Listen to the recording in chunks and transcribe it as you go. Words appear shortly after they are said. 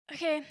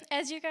Okay,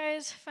 as you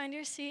guys find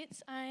your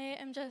seats, I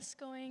am just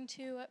going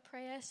to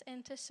pray us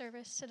into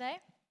service today.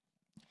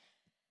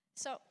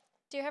 So,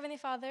 dear Heavenly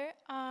Father,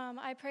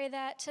 I pray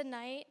that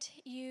tonight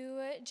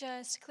you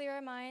just clear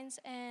our minds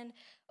and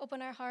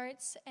open our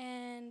hearts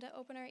and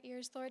open our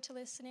ears, Lord, to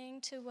listening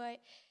to what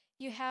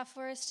you have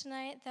for us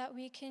tonight, that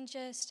we can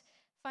just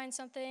find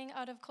something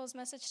out of Cole's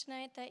message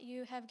tonight that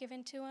you have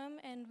given to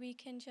him, and we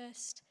can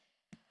just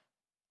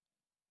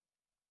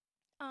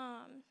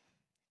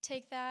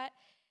take that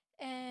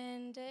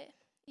and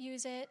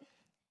use it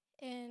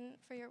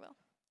for your will.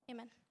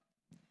 Amen.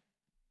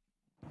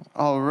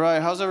 All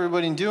right, how's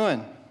everybody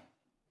doing?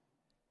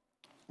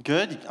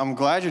 Good? I'm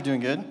glad you're doing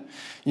good.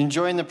 You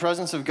enjoying the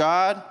presence of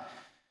God?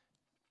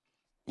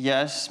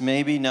 Yes,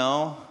 maybe,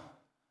 no.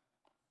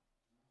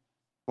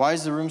 Why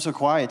is the room so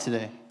quiet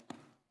today?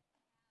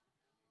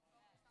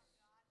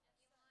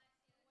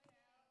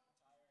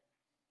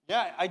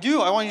 Yeah, I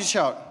do. I want you to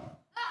shout.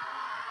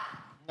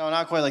 No,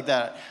 not quite like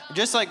that.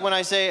 Just like when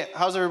I say,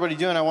 how's everybody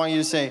doing? I want you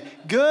to say,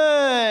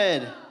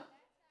 good.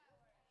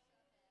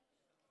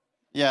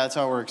 Yeah, that's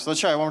how it works. Let's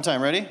try it one more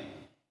time. Ready?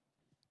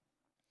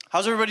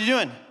 How's everybody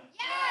doing?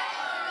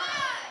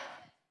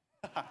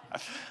 Yeah.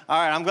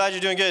 All right, I'm glad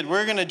you're doing good.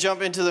 We're going to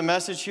jump into the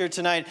message here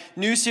tonight.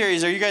 New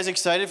series. Are you guys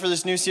excited for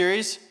this new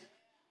series?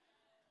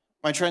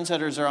 My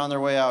trendsetters are on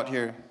their way out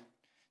here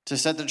to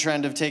set the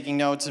trend of taking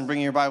notes and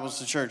bringing your Bibles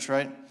to church,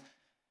 right?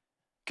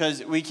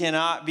 Because we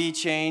cannot be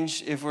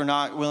changed if we're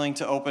not willing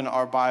to open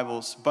our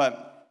Bibles.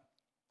 But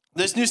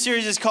this new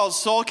series is called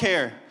Soul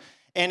Care,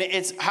 and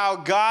it's how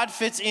God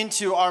fits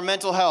into our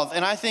mental health.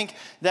 And I think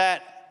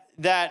that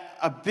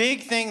a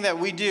big thing that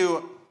we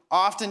do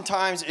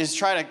oftentimes is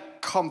try to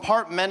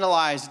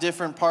compartmentalize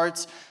different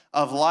parts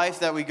of life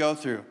that we go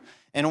through.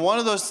 And one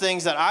of those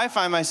things that I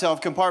find myself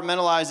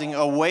compartmentalizing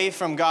away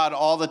from God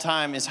all the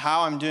time is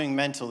how I'm doing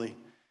mentally.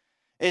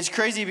 It's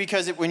crazy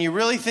because when you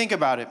really think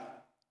about it,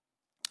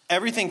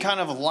 everything kind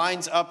of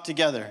lines up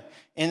together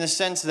in the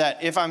sense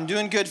that if I'm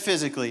doing good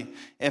physically,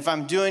 if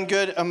I'm doing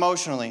good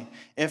emotionally,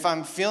 if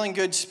I'm feeling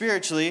good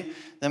spiritually,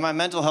 then my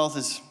mental health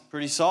is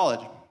pretty solid,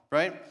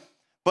 right?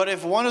 But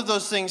if one of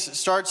those things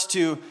starts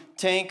to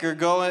tank or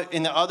go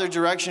in the other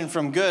direction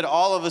from good,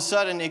 all of a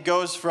sudden it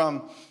goes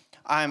from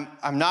I'm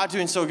not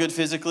doing so good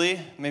physically,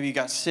 maybe you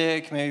got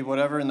sick, maybe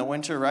whatever in the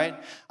winter, right?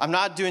 I'm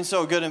not doing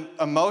so good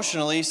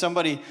emotionally,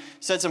 somebody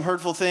said some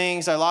hurtful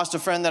things, I lost a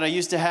friend that I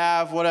used to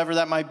have, whatever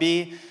that might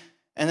be.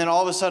 And then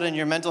all of a sudden,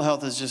 your mental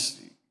health is just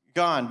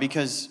gone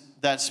because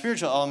that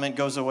spiritual element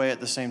goes away at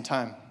the same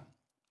time.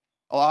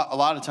 A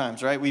lot of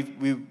times, right?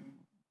 We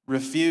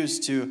refuse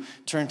to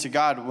turn to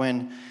God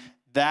when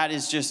that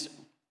is just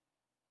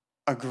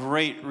a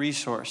great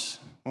resource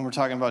when we're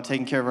talking about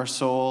taking care of our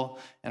soul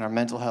and our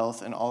mental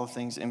health and all the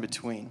things in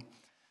between.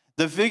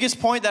 The biggest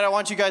point that I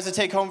want you guys to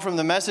take home from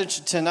the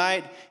message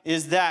tonight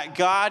is that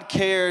God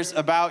cares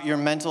about your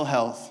mental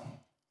health.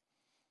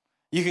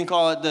 You can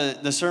call it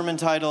the sermon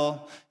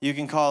title. You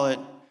can call it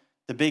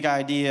the big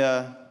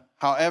idea.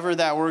 However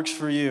that works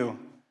for you.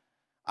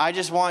 I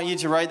just want you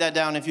to write that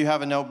down if you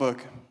have a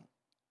notebook.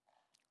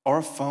 Or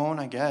a phone,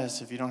 I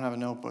guess, if you don't have a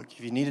notebook.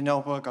 If you need a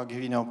notebook, I'll give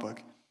you a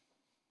notebook.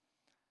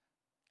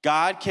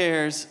 God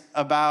cares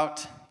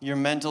about your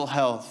mental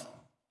health.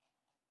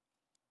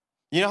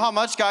 You know how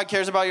much God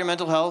cares about your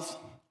mental health?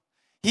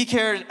 He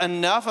cared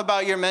enough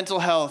about your mental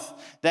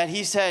health that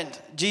he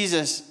sent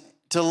Jesus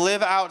to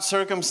live out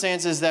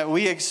circumstances that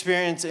we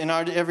experience in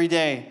our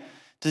everyday,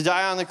 to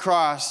die on the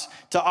cross,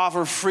 to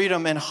offer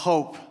freedom and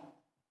hope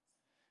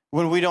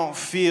when we don't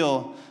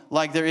feel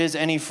like there is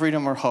any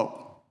freedom or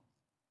hope.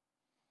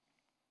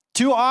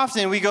 Too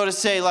often we go to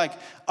say like,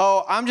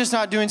 oh, I'm just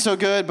not doing so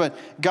good, but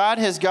God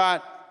has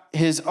got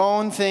his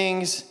own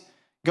things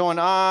going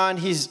on.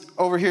 He's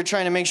over here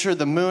trying to make sure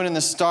the moon and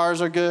the stars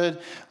are good.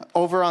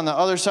 Over on the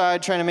other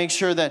side, trying to make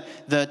sure that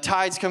the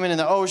tides come in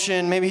the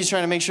ocean. Maybe he's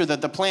trying to make sure that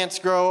the plants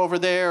grow over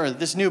there, or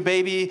this new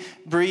baby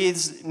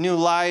breathes new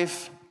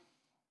life.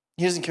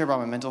 He doesn't care about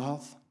my mental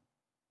health.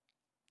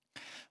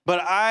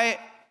 But I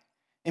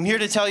am here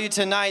to tell you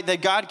tonight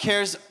that God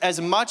cares as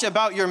much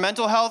about your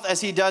mental health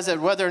as he does at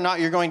whether or not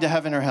you're going to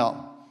heaven or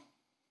hell.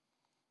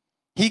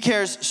 He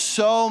cares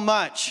so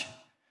much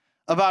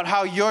about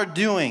how you're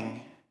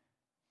doing,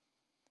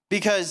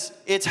 because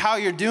it's how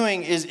you're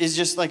doing is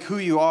just like who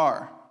you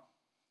are.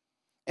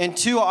 And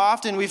too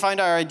often we find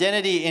our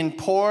identity in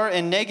poor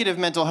and negative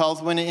mental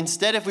health, when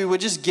instead if we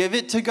would just give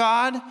it to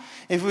God,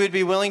 if we would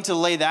be willing to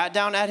lay that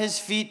down at his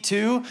feet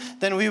too,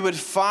 then we would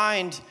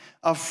find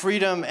a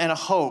freedom and a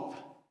hope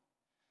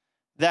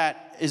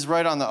that is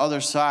right on the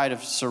other side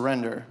of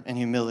surrender and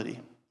humility.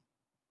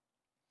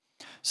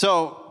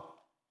 So,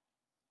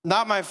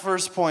 not my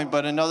first point,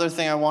 but another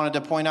thing I wanted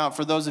to point out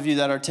for those of you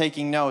that are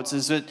taking notes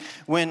is that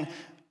when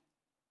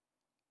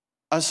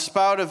a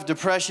spout of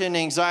depression,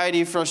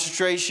 anxiety,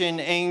 frustration,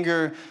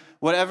 anger,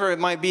 whatever it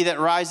might be that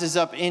rises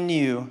up in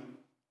you,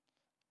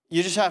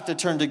 you just have to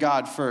turn to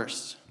God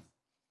first.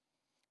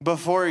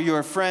 Before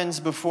your friends,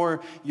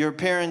 before your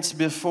parents,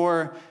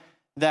 before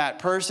that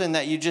person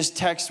that you just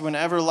text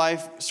whenever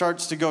life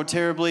starts to go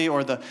terribly,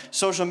 or the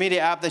social media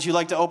app that you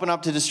like to open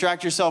up to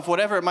distract yourself,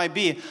 whatever it might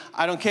be.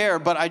 I don't care,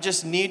 but I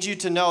just need you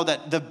to know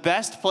that the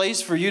best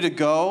place for you to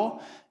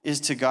go is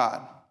to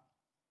God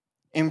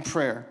in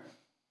prayer.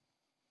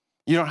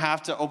 You don't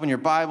have to open your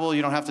Bible.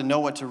 You don't have to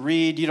know what to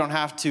read. You don't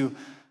have to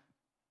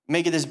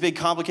make it this big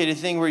complicated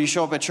thing where you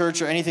show up at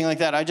church or anything like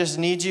that. I just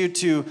need you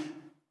to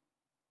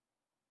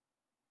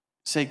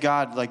say,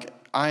 God, like,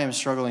 I am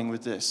struggling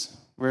with this.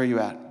 Where are you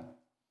at?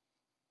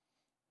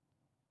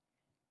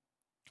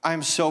 I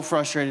am so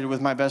frustrated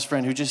with my best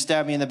friend who just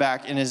stabbed me in the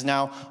back and is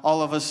now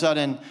all of a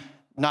sudden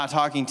not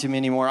talking to me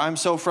anymore. I'm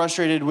so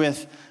frustrated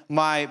with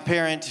my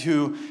parent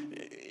who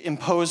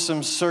imposed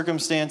some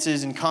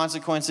circumstances and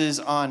consequences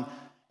on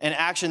an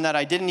action that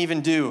I didn't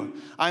even do.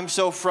 I'm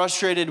so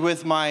frustrated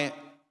with my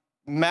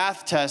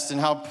math test and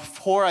how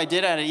poor I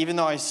did at it, even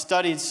though I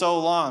studied so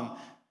long.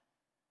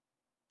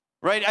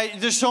 Right?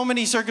 There's so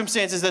many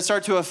circumstances that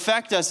start to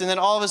affect us, and then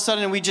all of a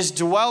sudden we just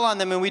dwell on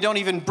them and we don't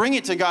even bring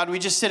it to God. We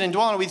just sit and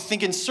dwell on it. We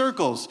think in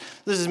circles.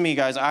 This is me,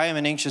 guys. I am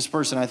an anxious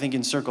person. I think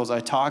in circles. I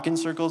talk in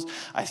circles.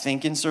 I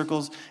think in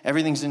circles.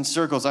 Everything's in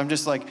circles. I'm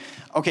just like,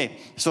 okay,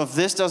 so if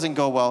this doesn't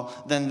go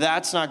well, then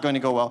that's not going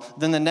to go well.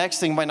 Then the next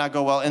thing might not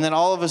go well. And then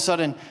all of a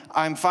sudden,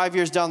 I'm 5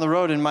 years down the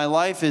road and my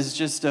life is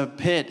just a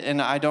pit,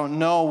 and I don't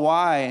know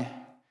why,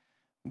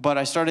 but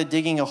I started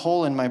digging a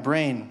hole in my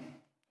brain.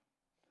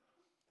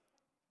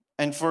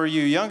 And for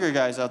you younger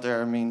guys out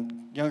there,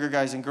 younger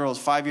guys and girls,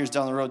 5 years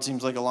down the road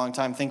seems like a long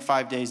time. Think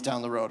 5 days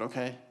down the road,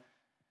 okay?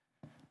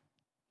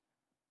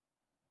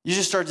 You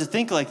just start to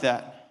think like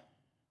that.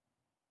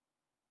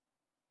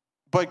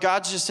 But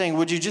God's just saying,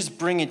 would you just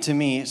bring it to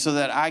me so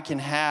that I can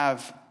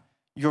have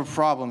your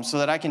problems, so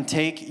that I can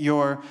take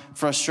your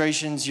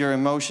frustrations, your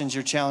emotions,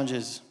 your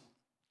challenges.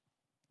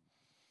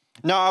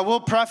 Now, I will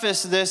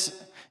preface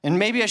this, and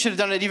maybe I should have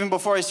done it even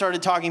before I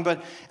started talking,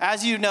 but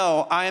as you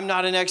know, I am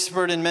not an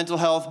expert in mental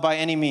health by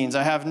any means.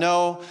 I have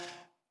no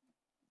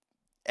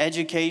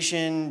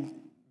education,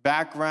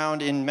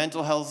 background in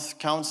mental health,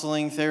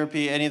 counseling,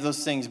 therapy, any of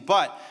those things.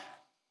 But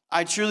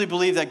I truly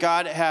believe that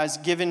God has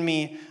given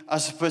me a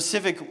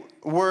specific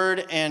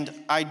word and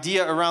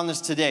idea around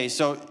this today.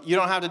 So you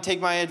don't have to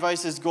take my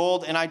advice as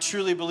gold. And I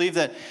truly believe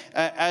that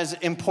as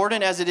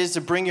important as it is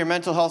to bring your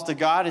mental health to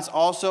God, it's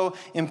also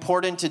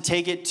important to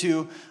take it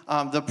to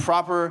the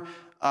proper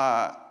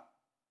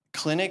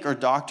clinic or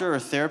doctor or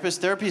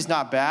therapist. Therapy is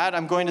not bad.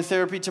 I'm going to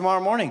therapy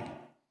tomorrow morning.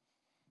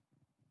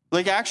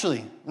 Like, actually,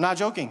 I'm not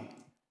joking.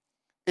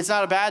 It's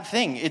not a bad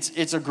thing.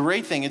 It's a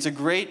great thing. It's a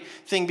great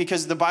thing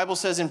because the Bible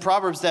says in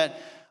Proverbs that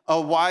a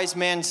wise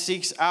man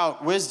seeks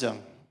out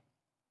wisdom.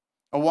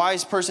 A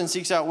wise person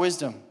seeks out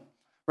wisdom,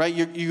 right?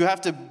 You have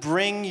to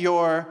bring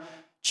your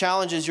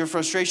challenges, your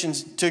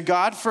frustrations to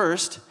God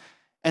first,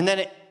 and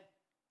then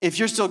if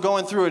you're still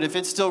going through it, if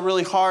it's still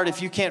really hard,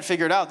 if you can't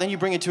figure it out, then you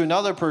bring it to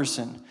another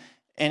person.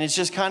 And it's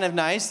just kind of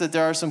nice that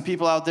there are some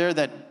people out there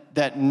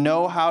that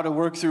know how to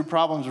work through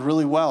problems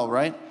really well,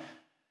 right?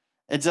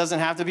 It doesn't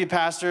have to be a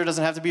pastor. It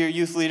doesn't have to be your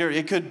youth leader.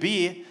 It could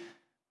be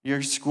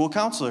your school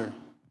counselor.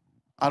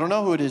 I don't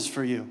know who it is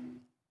for you.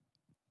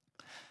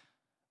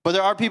 But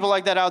there are people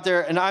like that out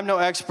there, and I'm no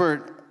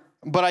expert,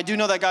 but I do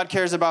know that God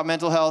cares about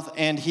mental health,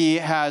 and he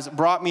has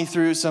brought me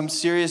through some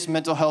serious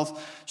mental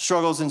health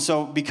struggles, and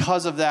so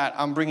because of that,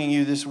 I'm bringing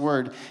you this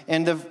word.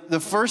 And the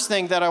first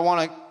thing that I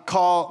want to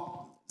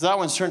call, that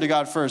one's turned to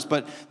God first,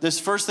 but this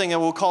first thing that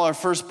we'll call our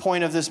first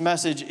point of this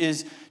message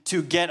is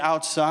to get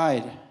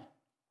outside.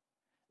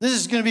 This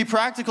is going to be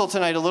practical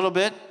tonight a little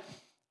bit.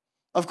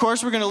 Of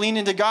course, we're going to lean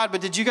into God,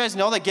 but did you guys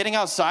know that getting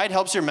outside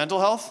helps your mental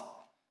health?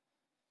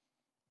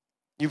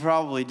 You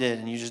probably did,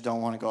 and you just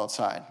don't want to go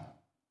outside.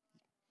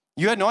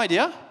 You had no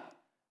idea?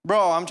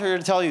 Bro, I'm here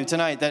to tell you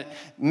tonight that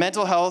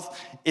mental health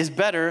is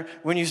better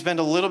when you spend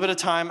a little bit of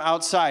time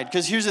outside.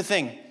 Because here's the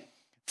thing.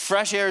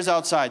 Fresh air is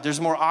outside.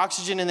 There's more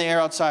oxygen in the air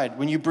outside.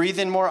 When you breathe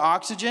in more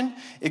oxygen,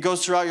 it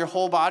goes throughout your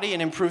whole body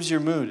and improves your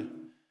mood.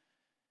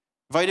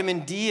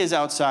 Vitamin D is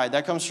outside.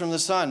 That comes from the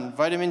sun.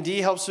 Vitamin D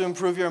helps to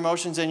improve your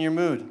emotions and your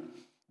mood.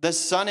 The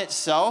sun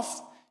itself,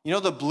 you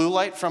know the blue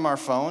light from our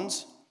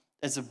phones?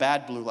 It's a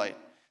bad blue light.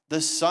 The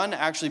sun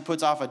actually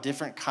puts off a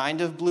different kind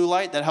of blue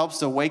light that helps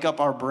to wake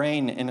up our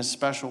brain in a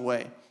special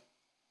way.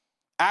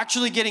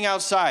 Actually getting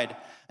outside.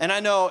 And I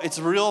know it's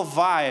a real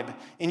vibe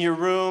in your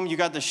room. You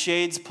got the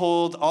shades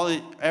pulled.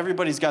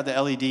 Everybody's got the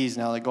LEDs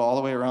now that go all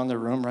the way around their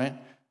room, right?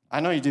 I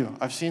know you do.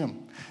 I've seen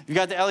them. You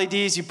got the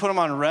LEDs. You put them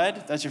on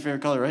red. That's your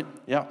favorite color, right?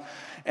 Yeah.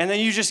 And then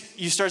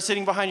you start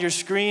sitting behind your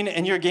screen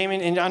and you're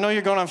gaming. And I know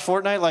you're going on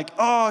Fortnite like,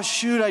 oh,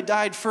 shoot, I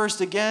died first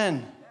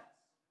again.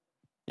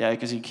 Yeah,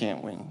 because you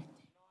can't win.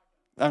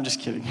 I'm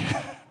just kidding.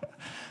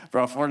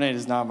 Bro, Fortnite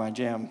is not my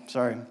jam.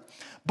 Sorry.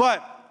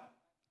 But,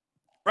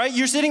 right,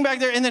 you're sitting back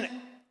there and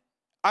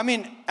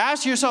then,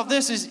 ask yourself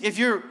this is if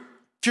you're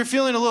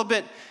feeling a little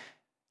bit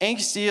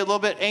angsty, a little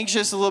bit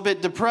anxious, a little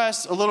bit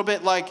depressed, a little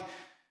bit like,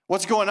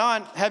 what's going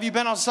on? Have you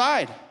been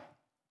outside?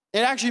 It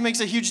actually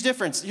makes a huge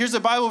difference. Here's a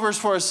Bible verse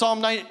for us.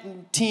 Psalm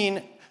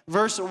 19,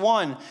 verse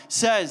 1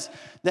 says,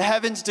 The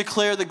heavens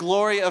declare the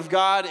glory of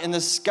God, and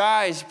the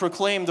skies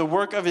proclaim the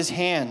work of his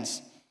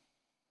hands.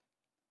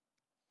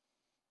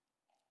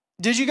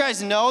 Did you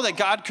guys know that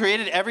God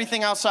created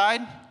everything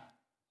outside?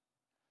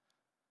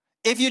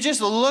 If you just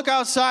look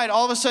outside,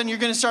 all of a sudden you're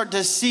going to start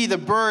to see the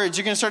birds,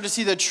 you're going to start to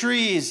see the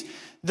trees,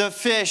 the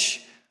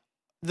fish,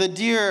 the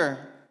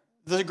deer,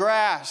 the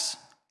grass,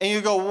 and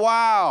you go,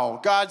 wow,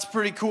 God's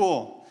pretty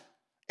cool.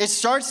 It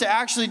starts to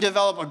actually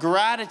develop a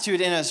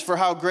gratitude in us for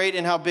how great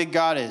and how big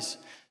God is.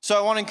 So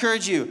I want to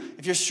encourage you,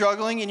 if you're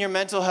struggling in your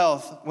mental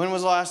health, when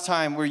was the last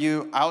time were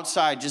you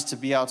outside just to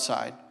be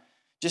outside?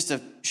 Just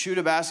to shoot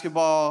a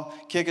basketball,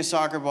 kick a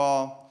soccer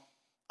ball.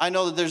 I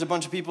know that there's a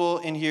bunch of people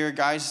in here,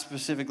 guys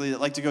specifically,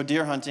 that like to go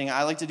deer hunting.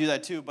 I like to do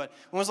that too, but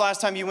when was the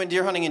last time you went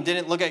deer hunting and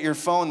didn't look at your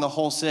phone the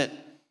whole sit?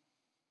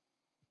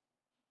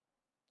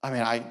 I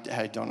mean,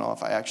 I don't know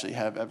if I actually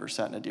have ever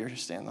sat in a deer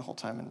stand the whole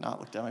time and not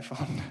looked at my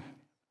phone.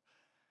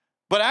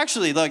 But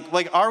actually, like,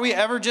 are we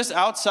ever just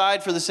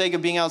outside for the sake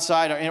of being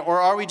outside? Or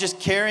are we just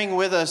carrying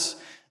with us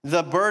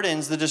the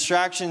burdens, the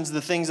distractions,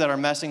 the things that are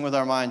messing with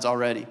our minds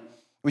already?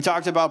 We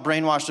talked about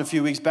Brainwashed a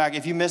few weeks back.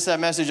 If you missed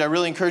that message, I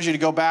really encourage you to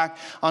go back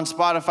on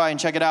Spotify and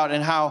check it out,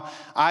 and how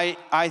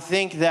I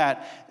think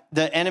that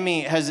the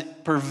enemy has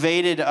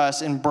pervaded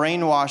us and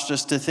brainwashed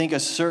us to think a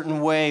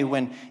certain way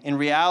when in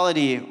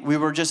reality we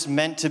were just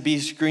meant to be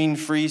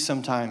screen-free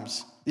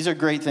sometimes. These are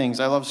great things.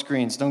 I love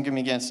screens. Don't get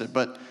me against it.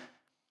 But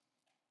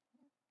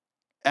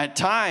at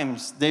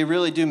times, they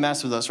really do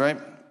mess with us, right?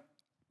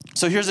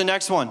 So here's the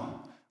next one.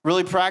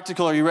 Really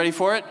practical. Are you ready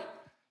for it?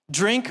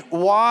 Drink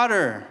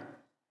water.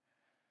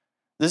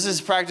 This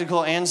is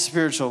practical and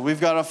spiritual. We've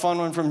got a fun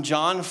one from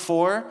John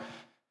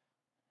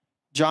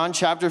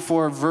chapter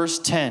 4, verse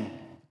 10.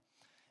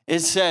 It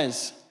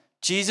says,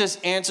 Jesus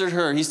answered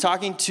her. He's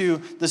talking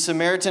to the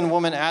Samaritan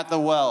woman at the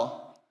well.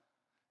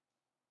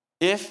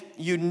 If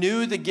you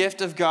knew the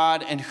gift of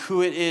God and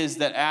who it is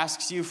that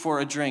asks you for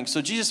a drink.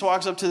 So Jesus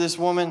walks up to this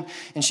woman,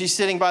 and she's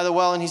sitting by the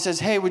well, and he says,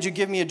 hey, would you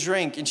give me a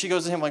drink? And she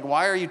goes to him like,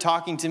 why are you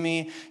talking to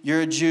me?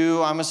 You're a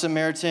Jew. I'm a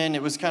Samaritan.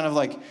 It was kind of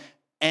like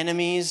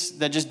enemies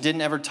that just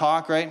didn't ever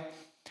talk, right?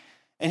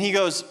 And he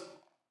goes,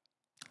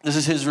 this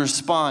is his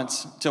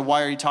response to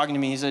why are you talking to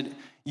me? He said,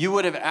 you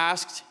would have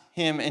asked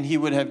him, and he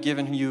would have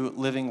given you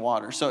living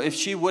water. So if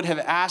she would have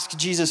asked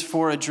Jesus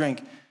for a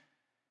drink,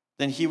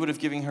 then he would have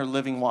given her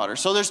living water.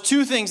 So there's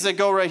two things that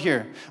go right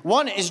here.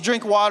 One is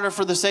drink water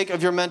for the sake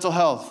of your mental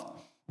health.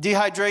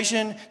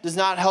 Dehydration does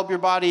not help your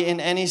body in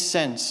any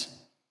sense.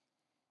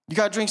 You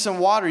got to drink some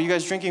water. You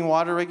guys drinking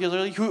water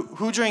regularly?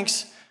 Who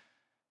drinks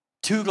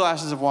 2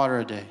 glasses of water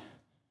a day?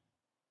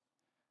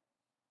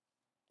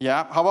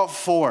 Yeah, how about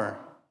 4?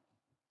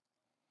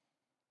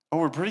 Oh,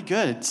 we're pretty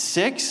good.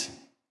 6?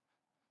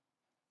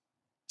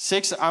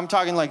 6, I'm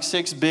talking like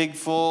 6 big,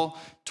 full,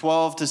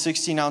 12 to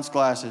 16 ounce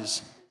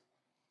glasses.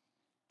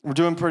 We're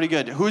doing pretty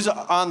good. Who's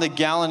on the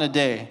gallon a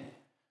day?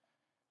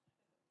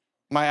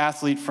 My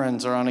athlete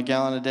friends are on a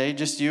gallon a day.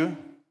 Just you?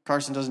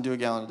 Carson doesn't do a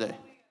gallon a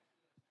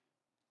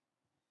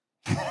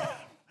day.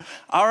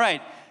 All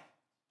right.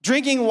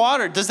 Drinking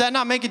water, does that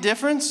not make a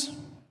difference?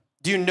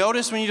 Do you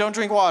notice when you don't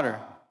drink water?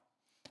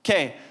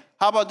 Okay,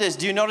 how about this?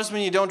 Do you notice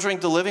when you don't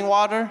drink the living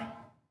water?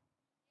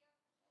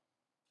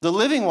 The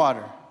living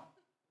water.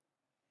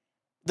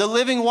 The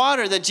living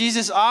water that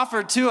Jesus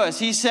offered to us.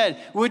 He said,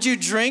 would you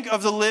drink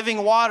of the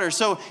living water?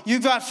 So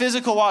you've got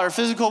physical water.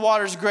 Physical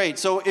water is great.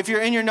 So if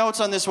you're in your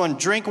notes on this one,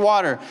 drink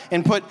water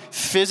and put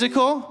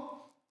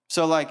physical.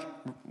 So like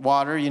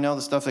water, you know,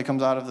 the stuff that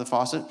comes out of the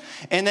faucet.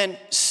 And then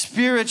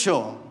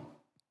spiritual,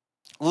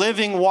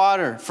 living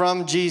water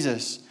from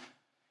Jesus.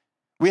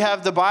 We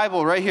have the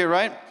Bible right here,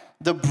 right?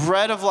 The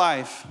bread of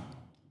life.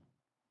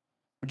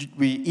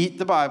 We eat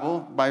the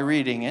Bible by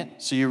reading it.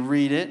 So you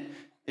read it.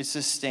 It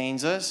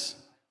sustains us.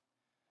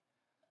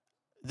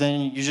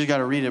 Then you just got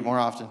to read it more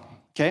often,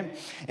 okay?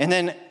 And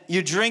then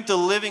you drink the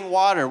living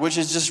water, which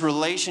is just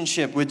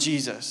relationship with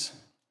Jesus.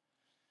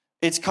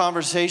 It's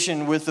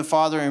conversation with the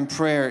Father in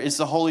prayer. It's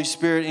the Holy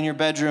Spirit in your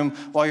bedroom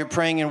while you're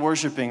praying and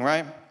worshiping,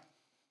 right?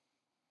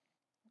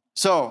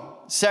 So,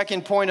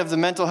 second point of the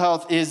mental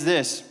health is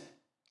this.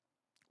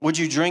 Would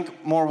you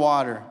drink more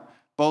water,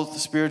 both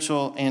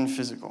spiritual and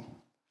physical?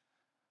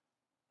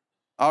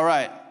 All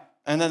right.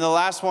 And then the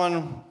last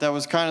one, that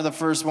was kind of the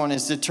first one,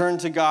 is to turn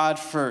to God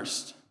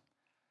first.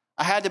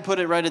 I had to put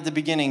it right at the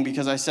beginning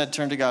because I said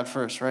turn to God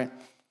first, right?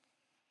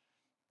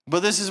 But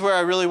this is where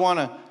I really want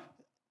to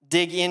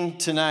dig in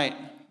tonight.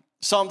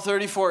 Psalm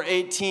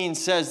 34:18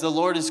 says, the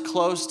Lord is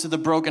close to the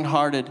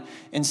brokenhearted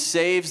and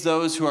saves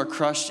those who are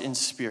crushed in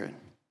spirit.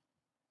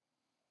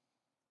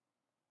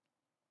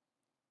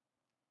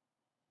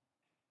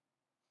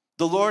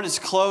 The Lord is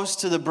close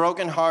to the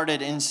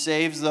brokenhearted and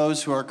saves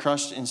those who are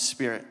crushed in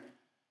spirit.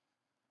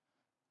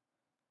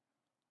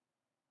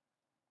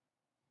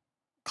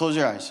 Close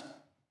your eyes.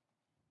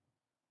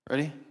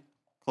 Ready?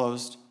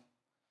 Closed.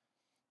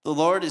 The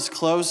Lord is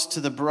close to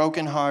the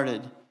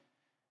brokenhearted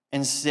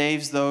and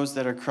saves those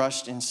that are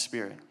crushed in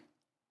spirit.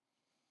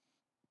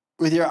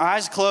 With your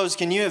eyes closed,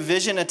 can you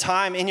envision a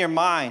time in your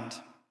mind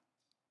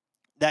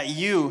that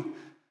you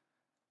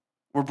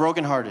We're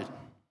brokenhearted.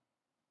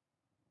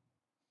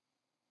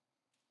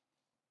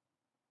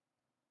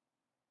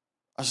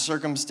 A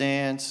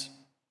circumstance,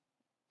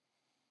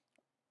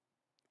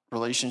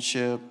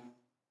 relationship,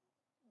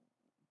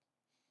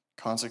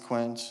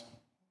 consequence.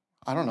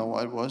 I don't know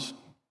what it was.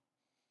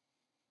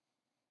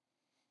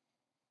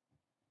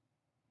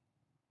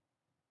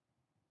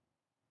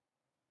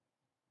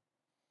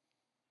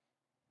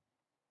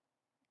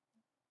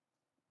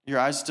 Your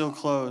eyes still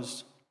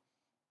closed.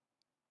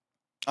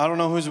 I don't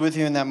know who's with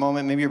you in that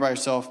moment. Maybe you're by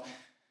yourself.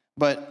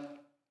 But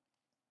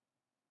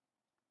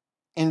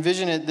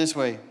envision it this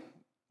way.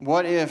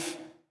 What if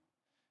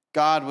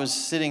God was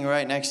sitting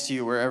right next to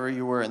you wherever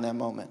you were in that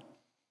moment?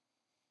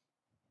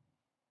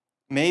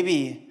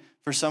 Maybe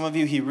for some of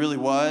you, he really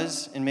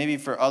was. And maybe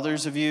for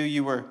others of you,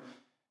 you were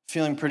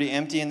feeling pretty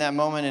empty in that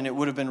moment. And it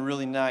would have been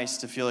really nice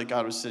to feel like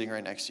God was sitting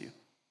right next to you.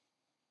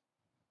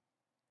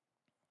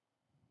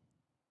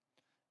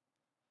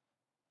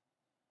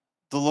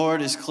 The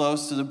Lord is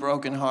close to the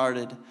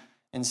brokenhearted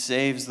and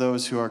saves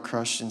those who are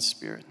crushed in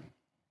spirit.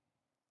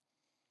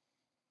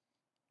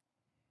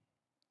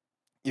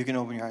 You can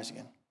open your eyes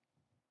again.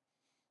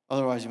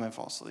 Otherwise, you might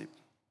fall asleep.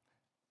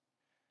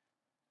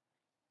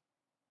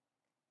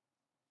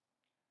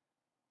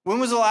 When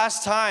was the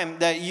last time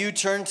that you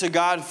turned to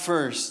God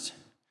first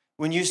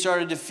when you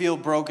started to feel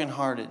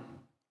brokenhearted?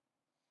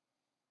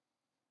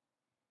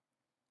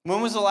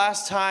 When was the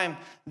last time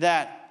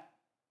that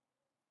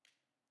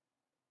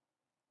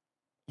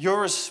your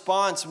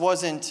response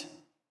wasn't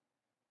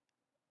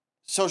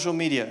social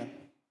media?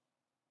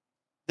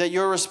 That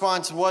your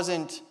response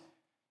wasn't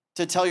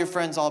to tell your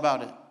friends all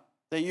about it?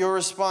 That your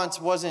response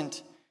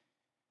wasn't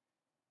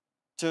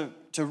to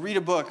read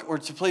a book or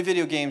to play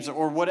video games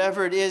or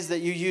whatever it is that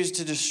you use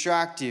to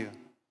distract you?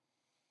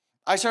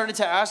 I started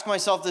to ask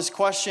myself this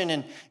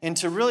question and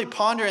to really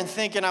ponder and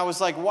think, and I was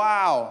like,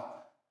 wow.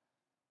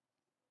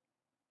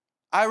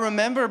 I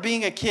remember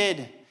being a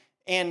kid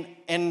and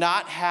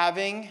not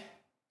having,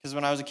 because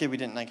when I was a kid, we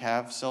didn't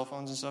have cell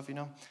phones and stuff,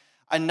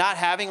 and not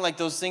having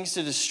those things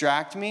to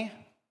distract me,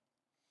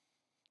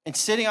 and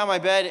sitting on my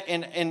bed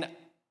and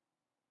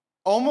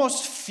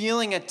almost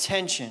feeling a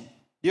tension.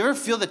 You ever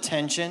feel the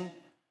tension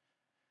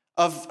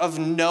of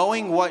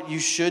knowing what you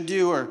should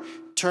do or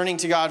turning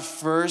to God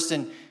first,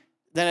 and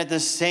then at the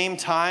same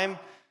time,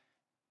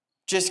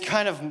 just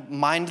kind of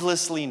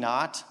mindlessly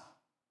not?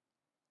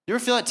 You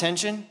ever feel that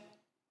tension?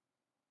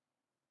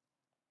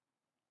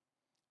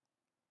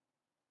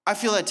 I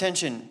feel that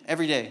tension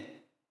every day.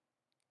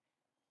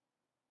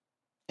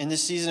 In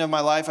this season of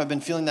my life, I've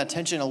been feeling that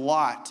tension a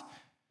lot.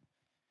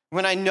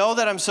 When I know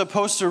that I'm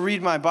supposed to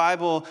read my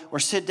Bible or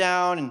sit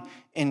down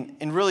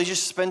and really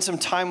just spend some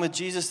time with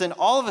Jesus, then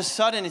all of a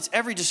sudden it's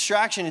every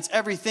distraction, it's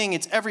everything,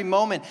 it's every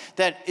moment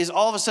that is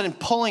all of a sudden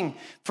pulling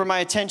for my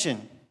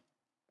attention.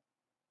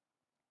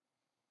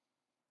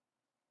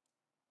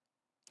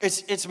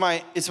 It's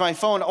my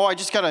phone. Oh, I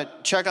just got to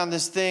check on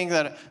this thing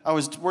that I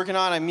was working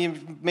on. I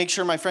mean, make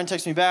sure my friend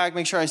texts me back,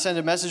 make sure I send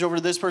a message over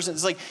to this person.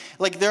 It's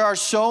like there are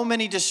so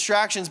many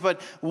distractions, but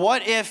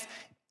what if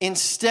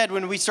instead,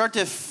 when we start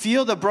to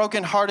feel the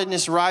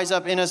brokenheartedness rise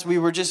up in us, we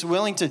were just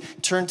willing to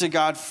turn to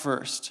God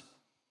first?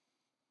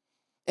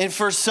 And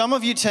for some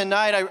of you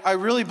tonight, I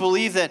really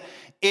believe that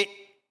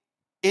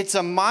it's a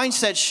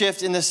mindset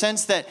shift in the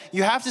sense that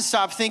you have to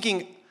stop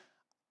thinking,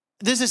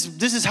 this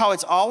is how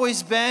it's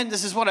always been,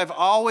 this is what I've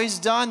always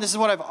done, this is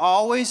what I've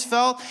always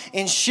felt,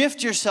 and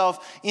shift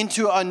yourself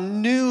into a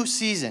new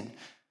season,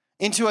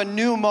 into a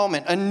new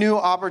moment, a new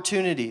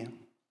opportunity.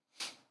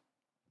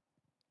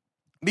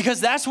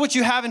 Because that's what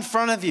you have in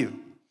front of you.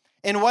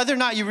 And whether or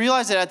not you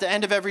realize it at the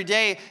end of every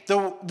day,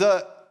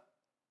 the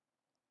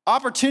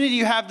opportunity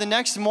you have the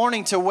next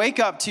morning to wake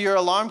up to your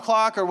alarm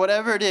clock or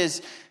whatever it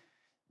is,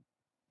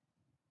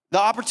 the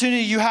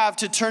opportunity you have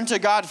to turn to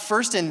God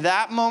first in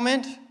that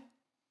moment,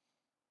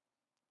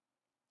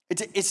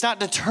 it's not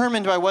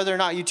determined by whether or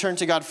not you turn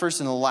to God first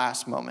in the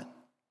last moment.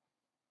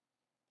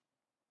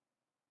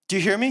 Do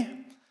you hear me?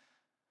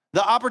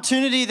 The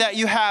opportunity that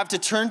you have to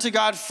turn to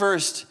God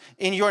first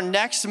in your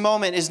next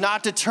moment is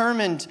not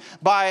determined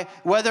by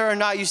whether or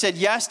not you said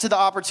yes to the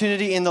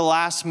opportunity in the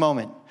last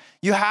moment.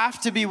 You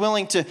have to be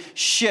willing to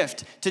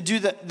shift, to do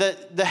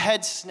the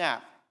head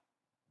snap.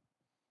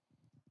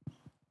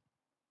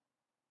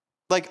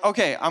 Like,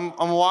 okay, I'm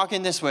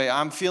walking this way.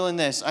 I'm feeling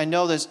this. I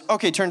know this.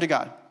 Okay, turn to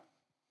God.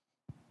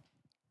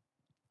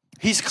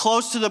 He's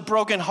close to the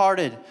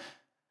brokenhearted,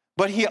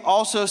 but he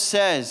also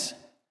says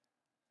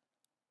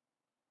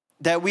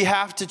that we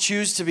have to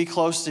choose to be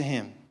close to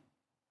him.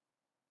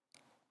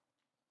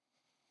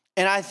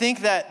 And I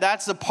think that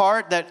that's the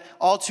part that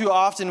all too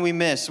often we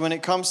miss when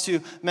it comes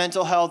to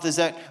mental health, is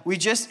that we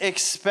just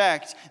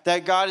expect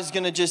that God is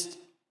going to just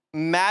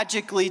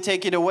magically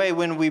take it away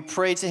when we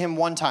pray to him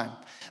one time.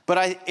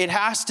 But it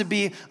has to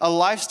be a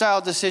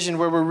lifestyle decision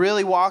where we're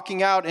really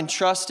walking out and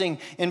trusting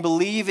and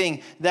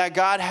believing that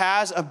God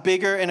has a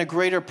bigger and a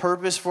greater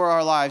purpose for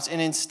our lives.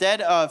 And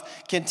instead of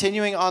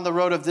continuing on the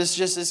road of this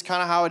just is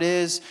kind of how it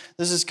is,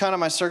 this is kind of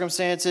my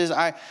circumstances,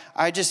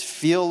 I just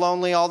feel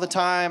lonely all the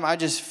time, I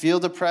just feel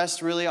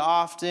depressed really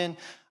often,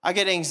 I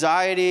get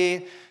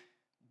anxiety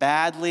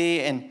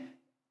badly, and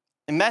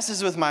it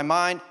messes with my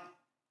mind.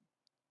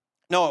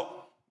 No,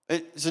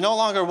 it's no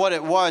longer what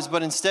it was,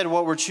 but instead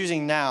what we're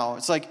choosing now.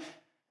 It's like,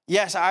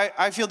 yes,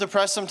 I feel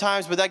depressed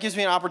sometimes, but that gives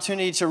me an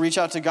opportunity to reach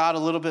out to God a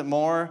little bit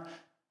more.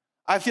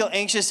 I feel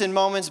anxious in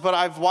moments, but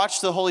I've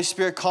watched the Holy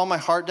Spirit calm my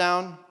heart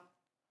down.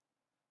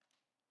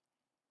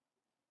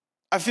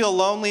 I feel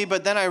lonely,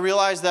 but then I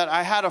realize that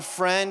I had a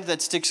friend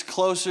that sticks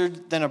closer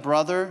than a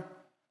brother.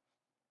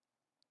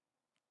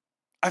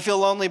 I feel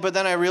lonely, but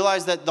then I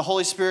realize that the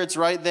Holy Spirit's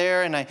right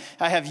there, and I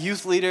have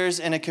youth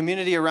leaders and a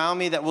community around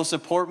me that will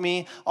support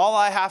me. All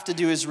I have to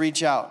do is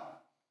reach out.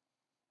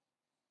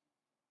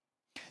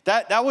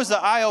 That was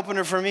the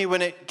eye-opener for me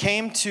when it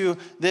came to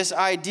this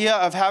idea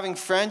of having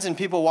friends and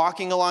people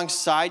walking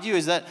alongside you,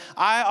 is that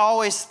I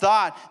always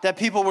thought that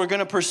people were going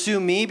to pursue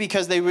me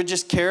because they would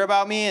just care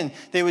about me, and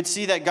they would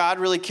see that God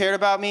really cared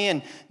about me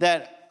and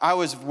that I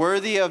was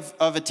worthy of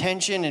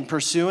attention and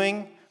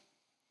pursuing.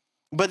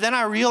 But then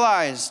I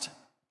realized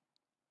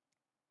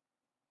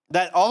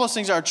that all those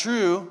things are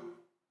true,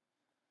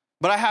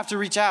 but I have to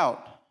reach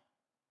out.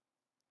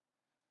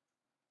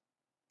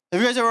 Have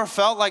you guys ever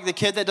felt like the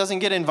kid that doesn't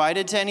get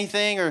invited to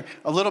anything, or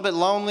a little bit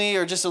lonely,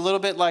 or just a little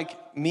bit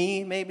like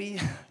me, maybe?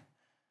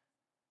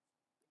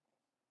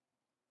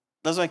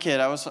 That's my kid.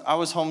 I was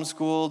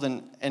homeschooled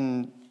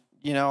and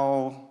you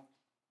know,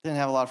 didn't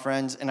have a lot of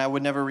friends, and I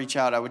would never reach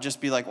out. I would just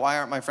be like, why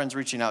aren't my friends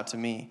reaching out to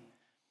me?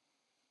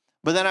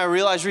 But then I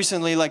realized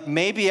recently, like,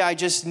 maybe I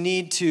just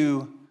need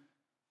to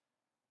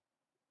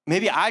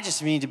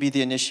be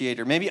the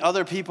initiator. Maybe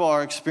other people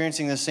are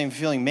experiencing the same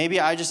feeling. Maybe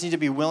I just need to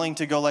be willing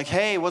to go like,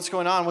 hey, what's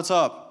going on? What's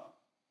up?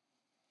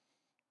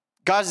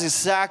 God's the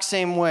exact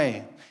same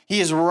way. He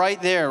is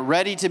right there,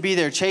 ready to be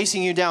there,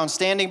 chasing you down,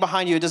 standing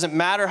behind you. It doesn't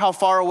matter how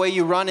far away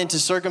you run into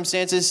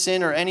circumstances,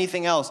 sin, or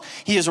anything else.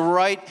 He is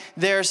right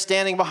there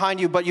standing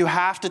behind you, but you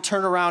have to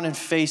turn around and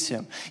face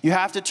him. You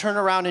have to turn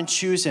around and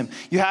choose him.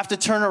 You have to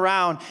turn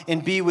around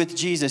and be with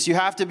Jesus. You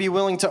have to be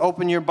willing to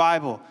open your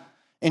Bible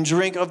and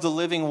drink of the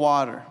living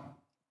water.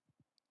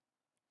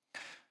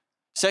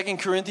 2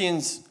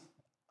 Corinthians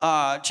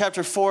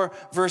chapter 4,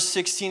 verse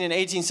 16 and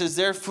 18 says,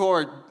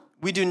 therefore,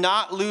 we do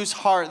not lose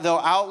heart, though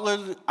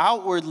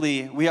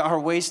outwardly we are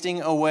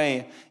wasting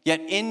away, yet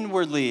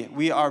inwardly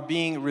we are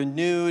being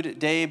renewed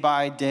day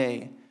by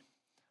day.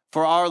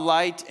 For our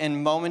light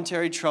and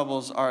momentary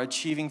troubles are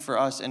achieving for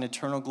us an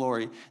eternal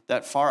glory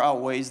that far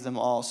outweighs them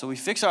all. So we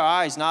fix our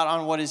eyes not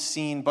on what is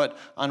seen, but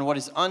on what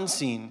is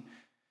unseen,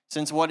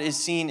 since what is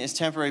seen is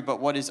temporary, but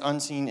what is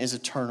unseen is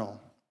eternal.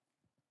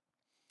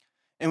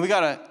 And we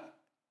got to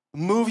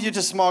move you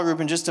to small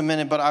group in just a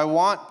minute, but I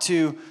want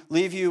to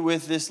leave you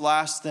with this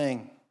last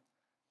thing.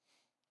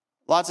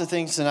 Lots of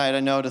things tonight,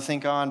 I know, to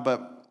think on,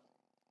 but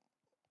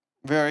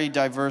very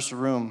diverse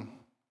room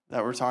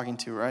that we're talking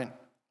to, right?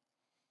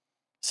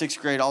 6th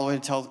grade all the way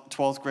to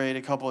 12th grade,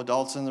 a couple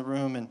adults in the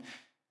room. And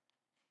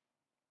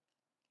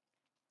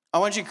I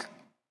want you to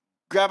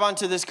grab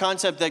onto this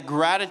concept that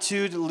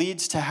gratitude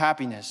leads to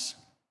happiness.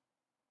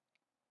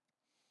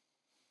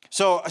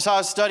 So I saw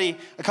a study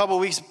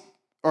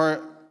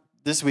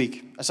this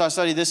week.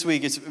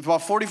 It's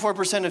about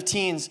 44% of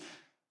teens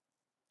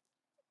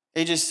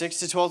ages 6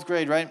 to 12th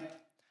grade, right,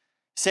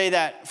 say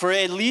that for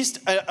at least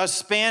a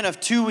span of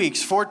 2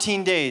 weeks,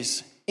 14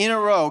 days in a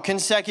row,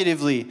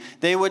 consecutively,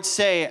 they would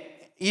say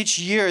each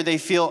year they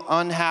feel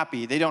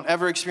unhappy. They don't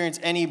ever experience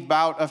any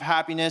bout of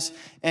happiness,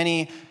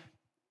 any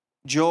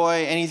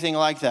joy, anything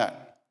like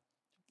that.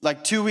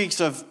 Like 2 weeks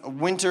of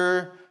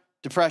winter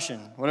depression,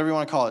 whatever you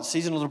want to call it,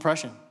 seasonal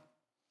depression,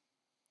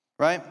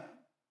 right?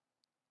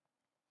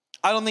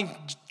 I don't think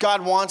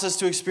God wants us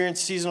to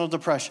experience seasonal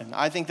depression.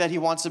 I think that he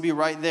wants to be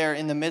right there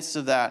in the midst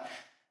of that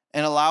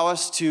and allow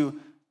us to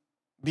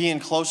be in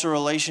closer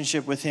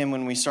relationship with him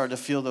when we start to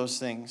feel those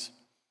things.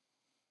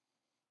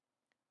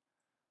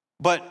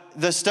 But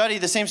the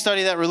same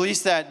study that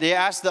released that, they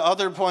asked the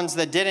other ones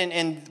that didn't,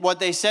 and what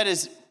they said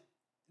is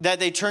that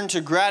they turned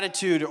to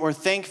gratitude or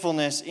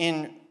thankfulness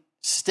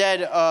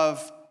instead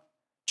of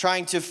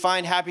trying to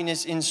find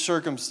happiness in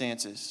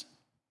circumstances.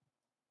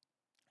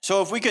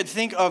 So if we could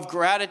think of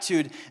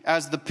gratitude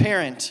as the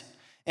parent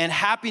and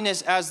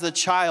happiness as the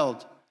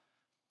child,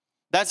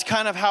 that's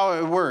kind of how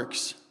it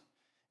works.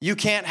 You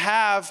can't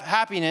have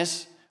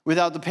happiness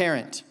without the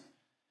parent.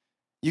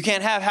 You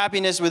can't have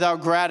happiness without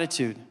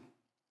gratitude.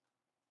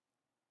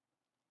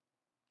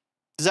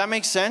 Does that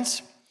make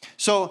sense?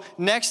 So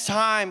next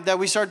time that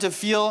we start to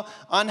feel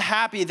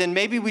unhappy, then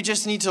maybe we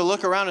just need to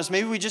look around us.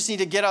 Maybe we just need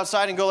to get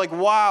outside and go like,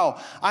 wow,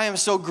 I am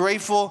so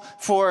grateful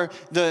for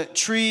the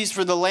trees,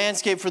 for the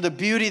landscape, for the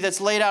beauty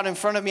that's laid out in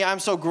front of me. I'm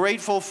so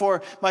grateful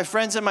for my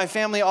friends and my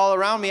family all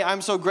around me.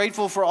 I'm so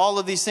grateful for all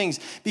of these things.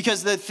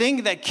 Because the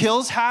thing that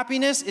kills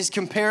happiness is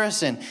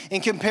comparison.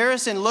 And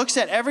comparison looks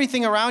at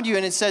everything around you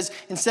and it says,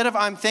 instead of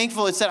I'm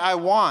thankful, it said I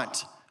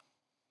want.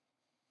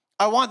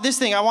 I want this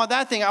thing, I want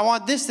that thing, I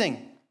want this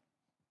thing.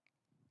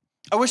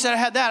 I wish that I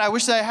had that. I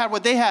wish that I had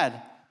what they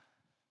had.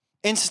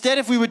 Instead,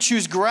 if we would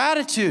choose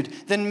gratitude,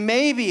 then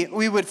maybe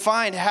we would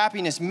find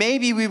happiness.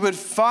 Maybe we would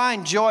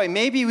find joy.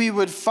 Maybe we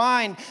would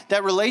find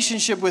that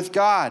relationship with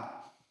God.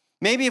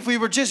 Maybe if we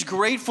were just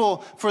grateful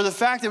for the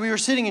fact that we were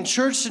sitting in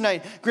church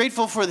tonight,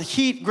 grateful for the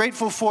heat,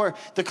 grateful for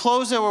the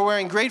clothes that we're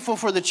wearing, grateful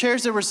for the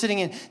chairs that we're sitting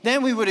in,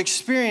 then we would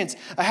experience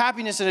a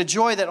happiness and a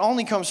joy that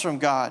only comes from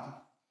God.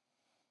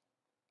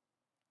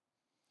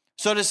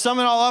 So to sum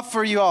it all up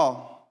for you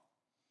all,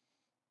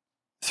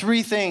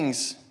 3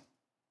 things.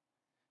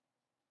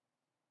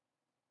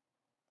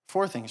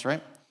 4 things,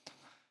 right?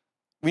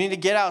 We need to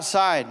get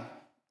outside.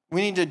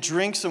 We need to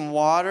drink some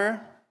water,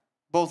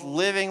 both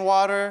living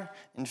water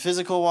and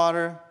physical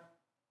water.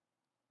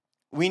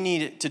 We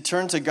need to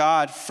turn to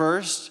God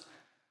first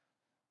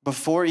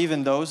before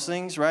even those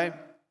things, right?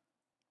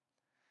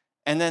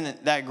 And then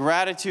that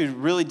gratitude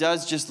really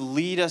does just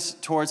lead us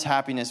towards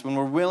happiness when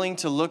we're willing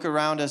to look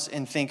around us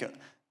and think,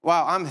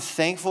 wow, I'm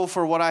thankful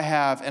for what I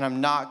have, and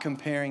I'm not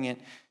comparing it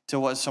to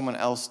what someone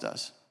else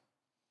does.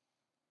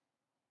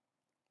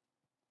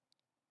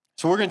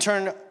 So we're going to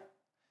turn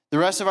the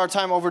rest of our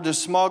time over to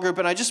small group,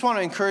 and I just want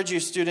to encourage you,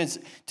 students,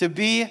 to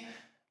be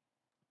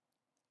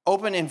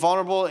open and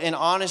vulnerable and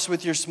honest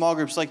with your small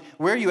groups. Like,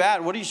 where are you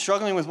at? What are you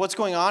struggling with? What's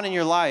going on in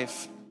your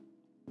life?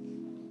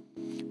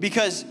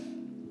 Because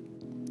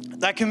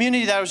that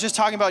community that I was just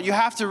talking about, you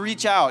have to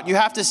reach out. You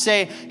have to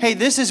say, hey,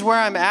 this is where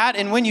I'm at.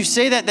 And when you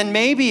say that, then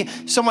maybe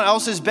someone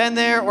else has been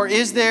there or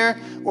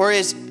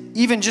is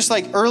even just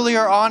like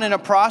earlier on in a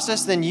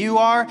process than you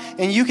are,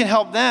 and you can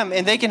help them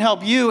and they can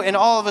help you. And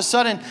all of a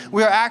sudden,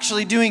 we are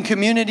actually doing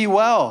community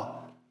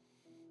well.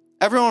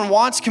 Everyone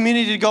wants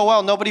community to go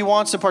well. Nobody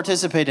wants to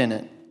participate in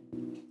it.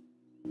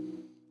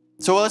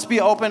 So let's be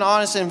open,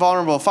 honest, and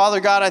vulnerable. Father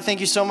God, I thank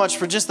you so much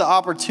for just the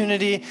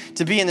opportunity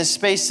to be in this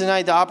space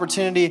tonight, the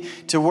opportunity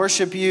to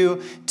worship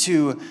you,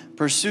 to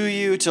pursue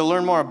you, to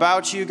learn more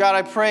about you. God,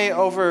 I pray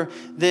over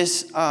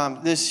this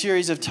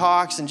series of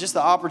talks and just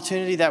the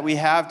opportunity that we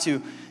have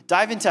to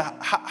dive into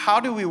how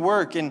do we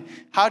work and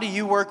how do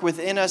you work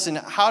within us, and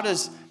how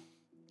does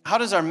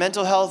our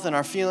mental health and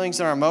our feelings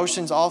and our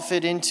emotions all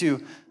fit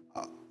into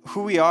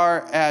who we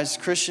are as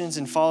Christians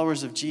and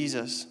followers of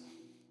Jesus.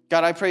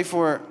 God, I pray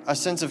for a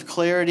sense of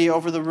clarity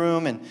over the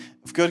room and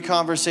of good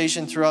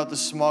conversation throughout the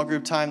small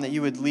group time, that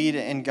you would lead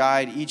and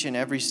guide each and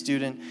every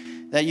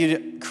student, that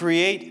you'd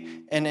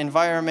create an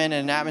environment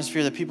and an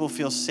atmosphere that people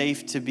feel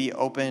safe to be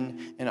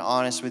open and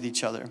honest with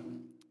each other.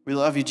 We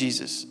love you,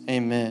 Jesus.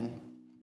 Amen.